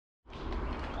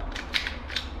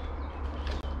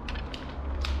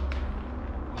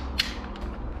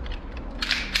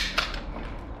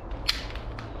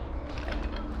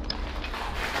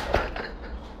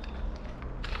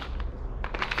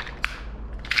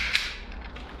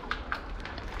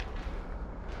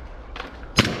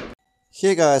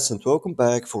Hey guys, and welcome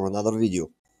back for another video.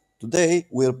 Today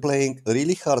we are playing a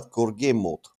really hardcore game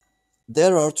mode.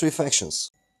 There are three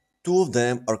factions. Two of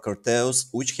them are cartels,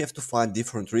 which have to find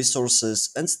different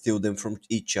resources and steal them from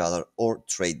each other or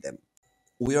trade them.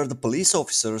 We are the police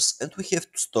officers and we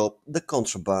have to stop the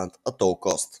contraband at all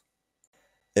cost.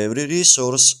 Every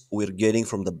resource we're getting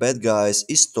from the bad guys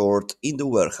is stored in the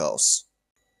warehouse.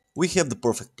 We have the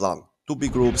perfect plan. Two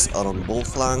big groups are on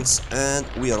both flanks and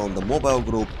we are on the mobile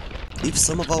group. If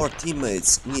some of our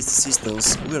teammates need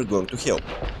assistance, we are going to help.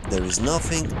 There is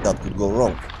nothing that could go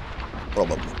wrong.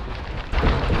 Probably.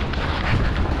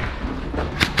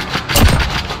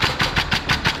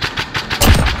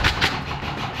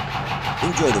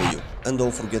 Enjoy the video and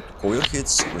don't forget to call your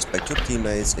hits, respect your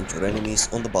teammates and your enemies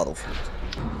on the battlefield.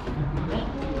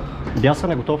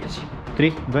 Бясане, готов ли си?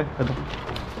 3, 2, 1.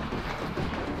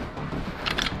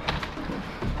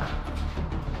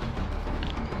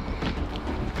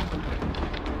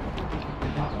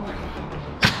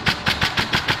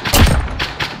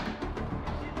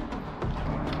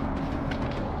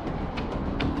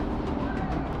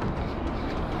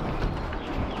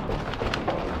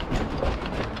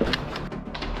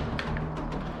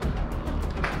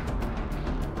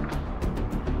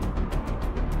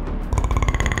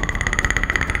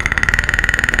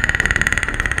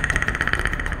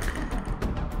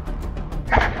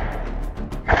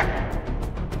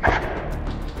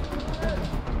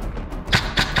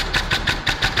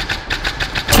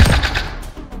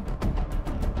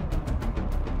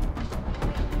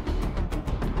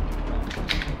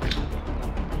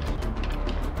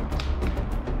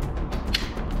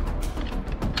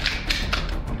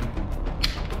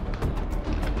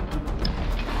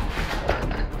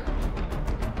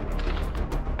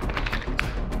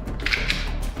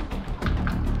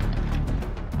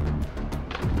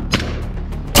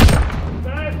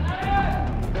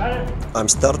 I'm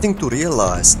starting to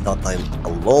realize that I'm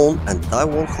alone and I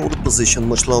won't hold the position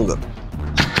much longer.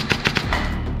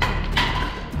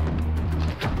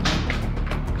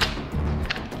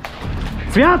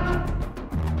 Свят!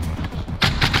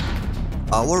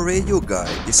 Our radio guy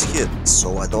is hit,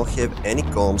 so I don't have any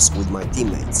comms with my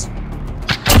teammates.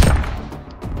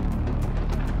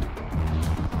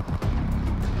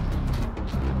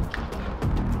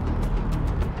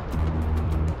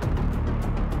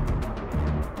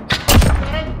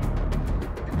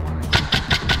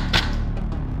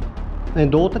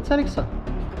 Долу те целих са?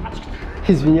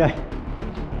 Извиняй.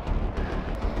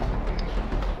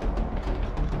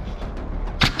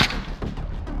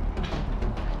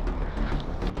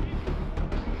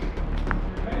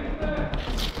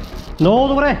 Много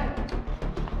добре!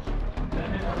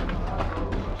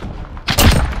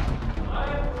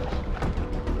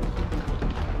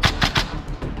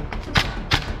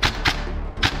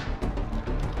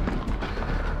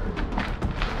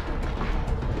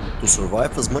 To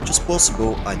survive as much as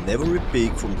possible, I never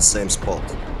repeat from the same spot,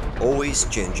 always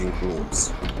changing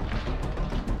rooms.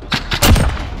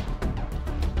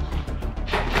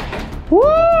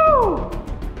 Woo!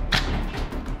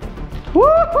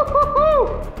 Woo-hoo-hoo-hoo!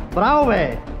 Браво,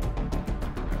 бе!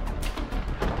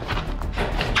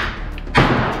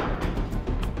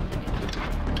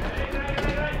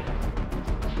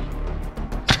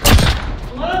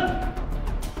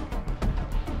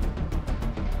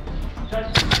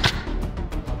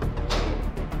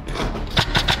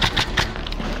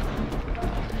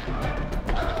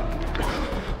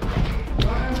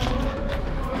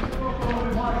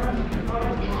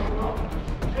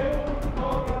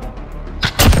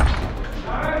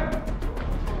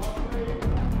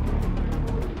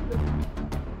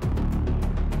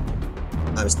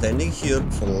 I'm standing here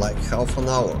for like half an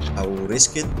hour. I will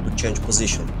risk it to change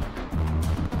position.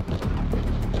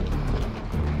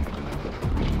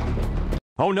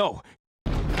 Oh no!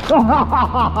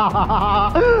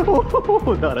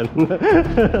 Ударен.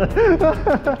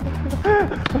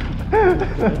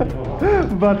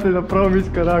 Бате, направо ми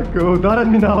изкараха.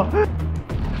 Ударен минава.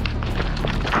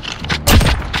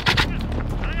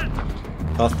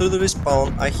 After the respawn,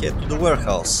 I head to the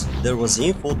warehouse. There was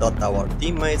info that our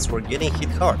teammates were getting hit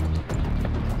hard.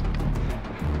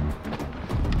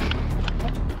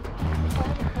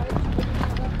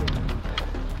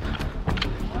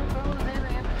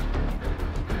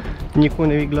 Никой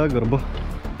не ви гледа гърба.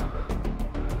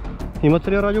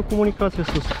 Имате ли радиокомуникация с...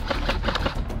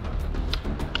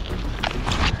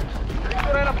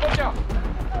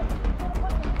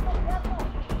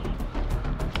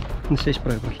 Не се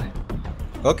изправи, братле.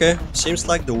 Okay, seems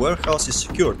like the warehouse is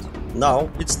secured. Now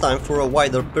it's time for a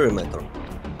wider perimeter.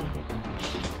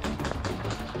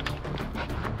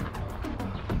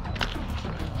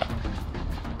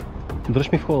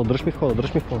 Дръж ми входа, дръж ми входа,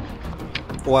 дръж ми входа.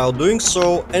 While doing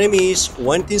so, enemies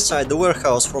went inside the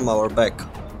warehouse from our back.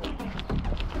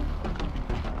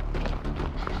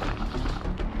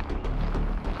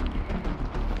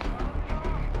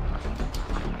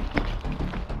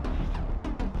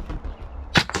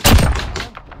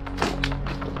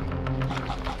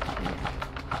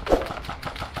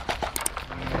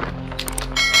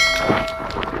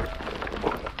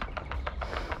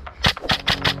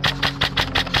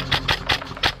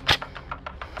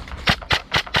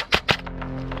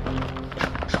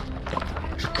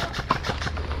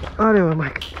 Аре, бе,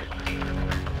 майка.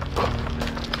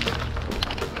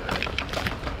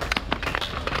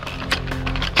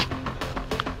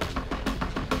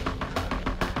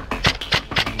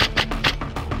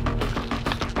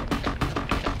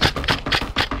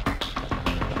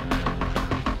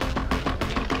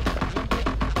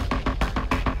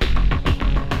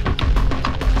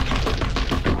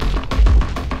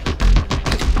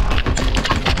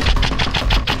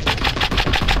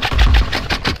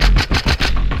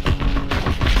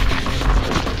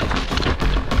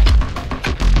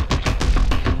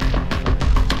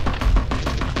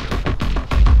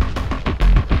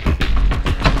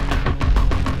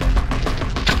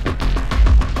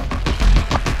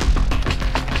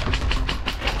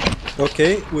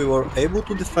 Okay, we were able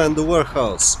to defend the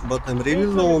warehouse, but I'm really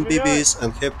low on BBs and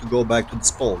have to go back to the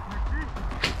spawn.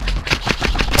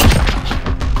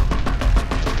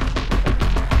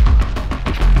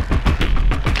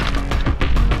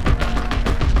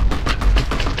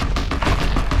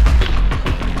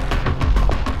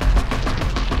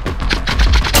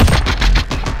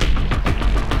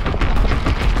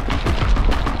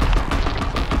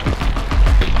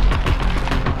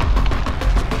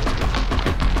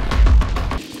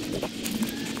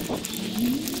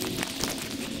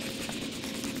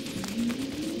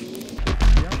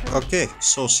 Okay,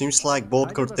 so seems like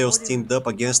both cartels teamed up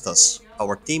against us.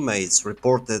 Our teammates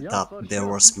reported that they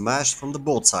were smashed from the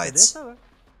both sides.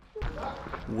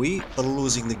 We are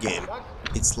losing the game.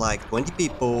 It's like 20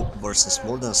 people versus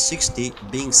more than 60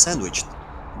 being sandwiched.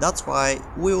 That's why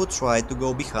we will try to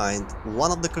go behind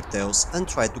one of the cartels and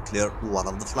try to clear one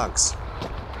of the flanks.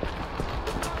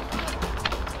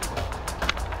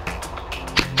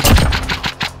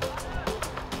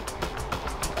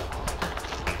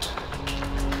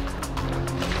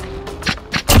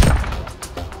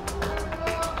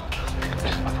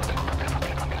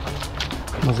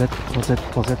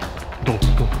 Mosfet, долу.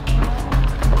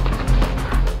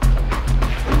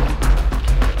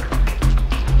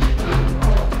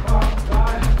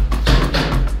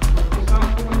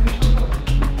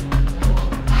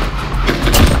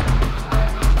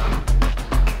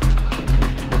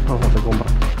 Направо на бегом,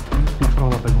 брат.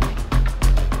 Направо на бегом.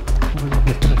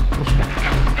 Не стреляй, пускай.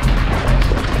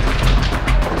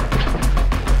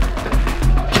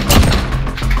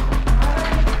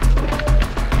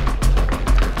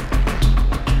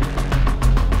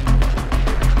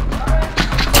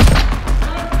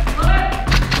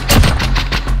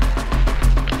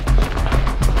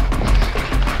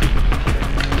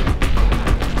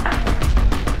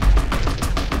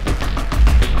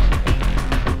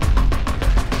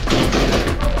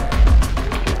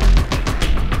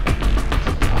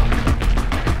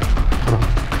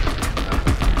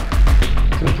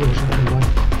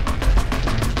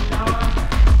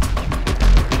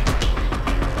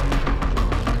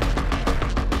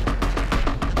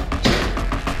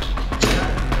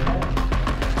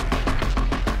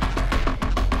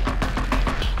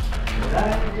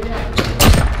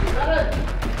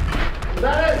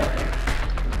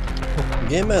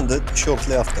 Game ended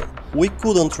shortly after. We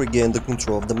couldn't regain the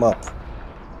control of the map.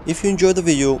 If you enjoyed the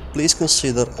video, please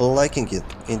consider liking it.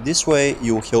 In this way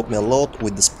you will help me a lot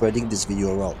with spreading this video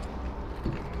around.